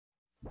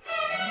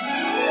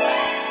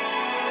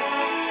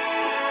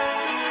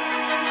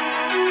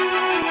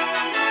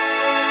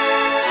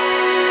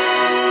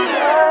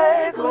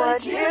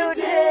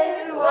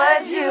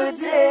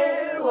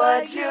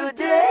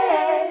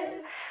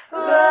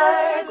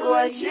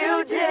what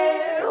you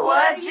did,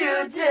 what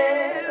you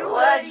did,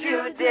 what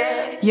you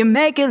did. You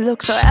make it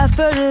look so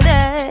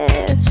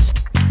effortless.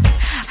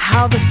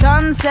 How the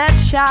sunset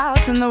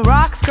shouts and the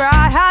rocks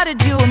cry. How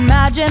did you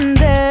imagine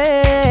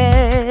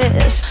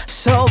this?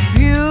 So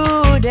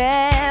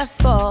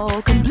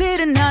beautiful, complete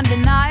and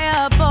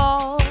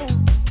undeniable.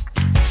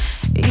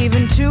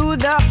 Even to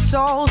the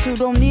souls who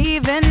don't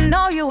even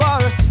know you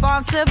are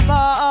responsible.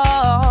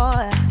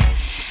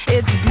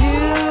 It's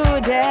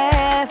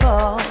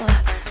beautiful,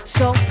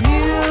 so beautiful.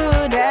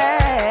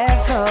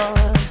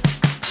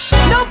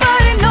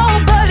 Nobody,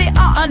 nobody,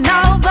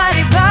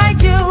 nobody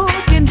but you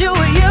can do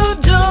what you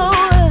do.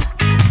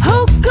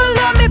 Who could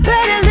love me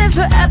better, live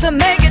forever,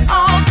 making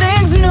all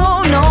things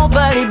new?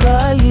 Nobody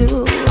but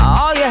you.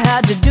 All you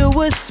had to do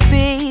was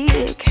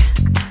speak,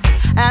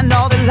 and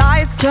all the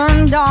lights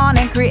turned on,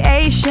 and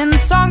creation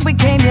song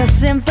became your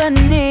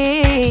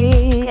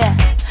symphony.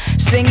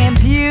 Singing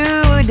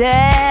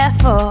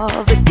beautiful,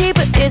 but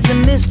deeper is the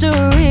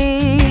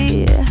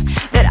mystery.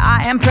 That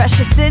I am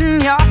precious in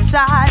your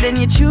sight, and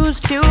you choose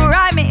to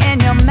write me in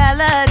your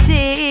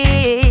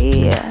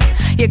melody.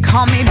 You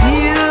call me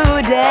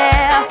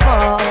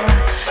beautiful,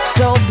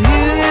 so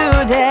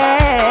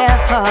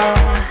beautiful.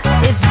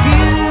 It's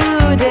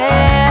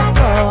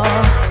beautiful.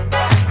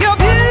 You're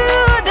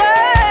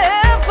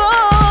beautiful.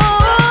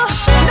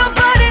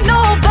 Nobody,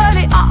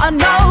 nobody,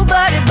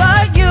 nobody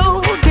but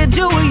you can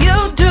do what you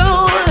do.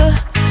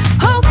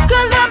 Who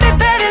could love me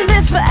better,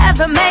 live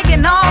forever,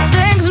 making all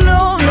things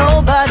new?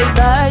 Nobody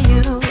but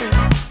you.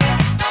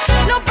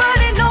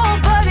 Nobody,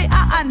 nobody,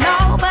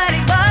 nobody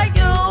but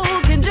you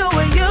can do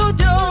what you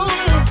do.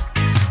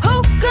 Who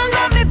could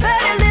love me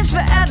better, live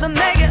forever,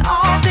 making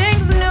all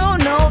things new?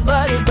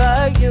 Nobody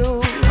but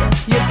you.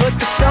 You put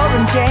the soul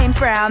in Jane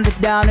Brown, the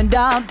down in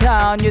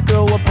downtown. You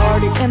throw a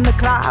party in the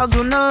clouds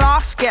when the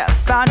lost get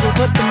found. You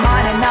put the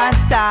mine in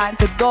Einstein,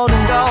 the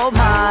golden gold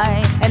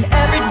mine. And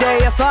every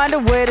day I find a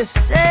way to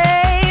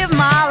save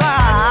my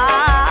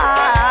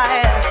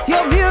life.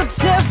 You're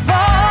beautiful.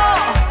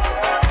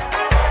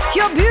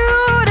 You're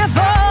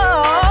beautiful.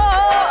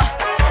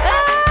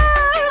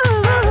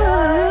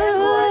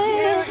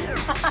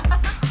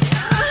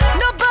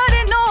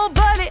 Nobody,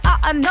 nobody,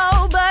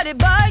 nobody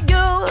but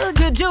you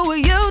could do what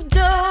you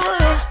do.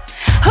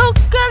 Who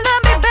could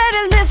love me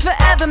better, live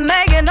forever,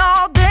 making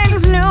all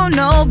things new?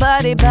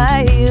 Nobody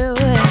but you.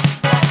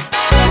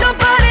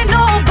 Nobody,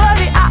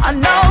 nobody,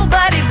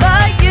 nobody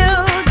but you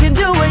can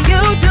do what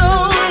you do.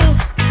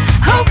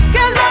 Who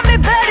can love me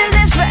better,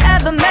 live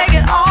forever,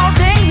 making all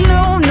things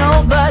new?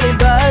 Nobody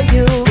but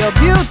you. You're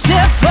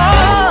beautiful.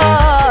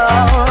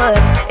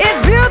 It's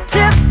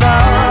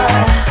beautiful.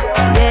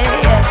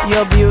 Yeah,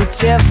 you're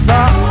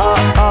beautiful.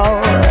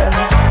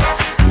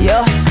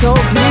 You're so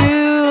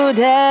beautiful.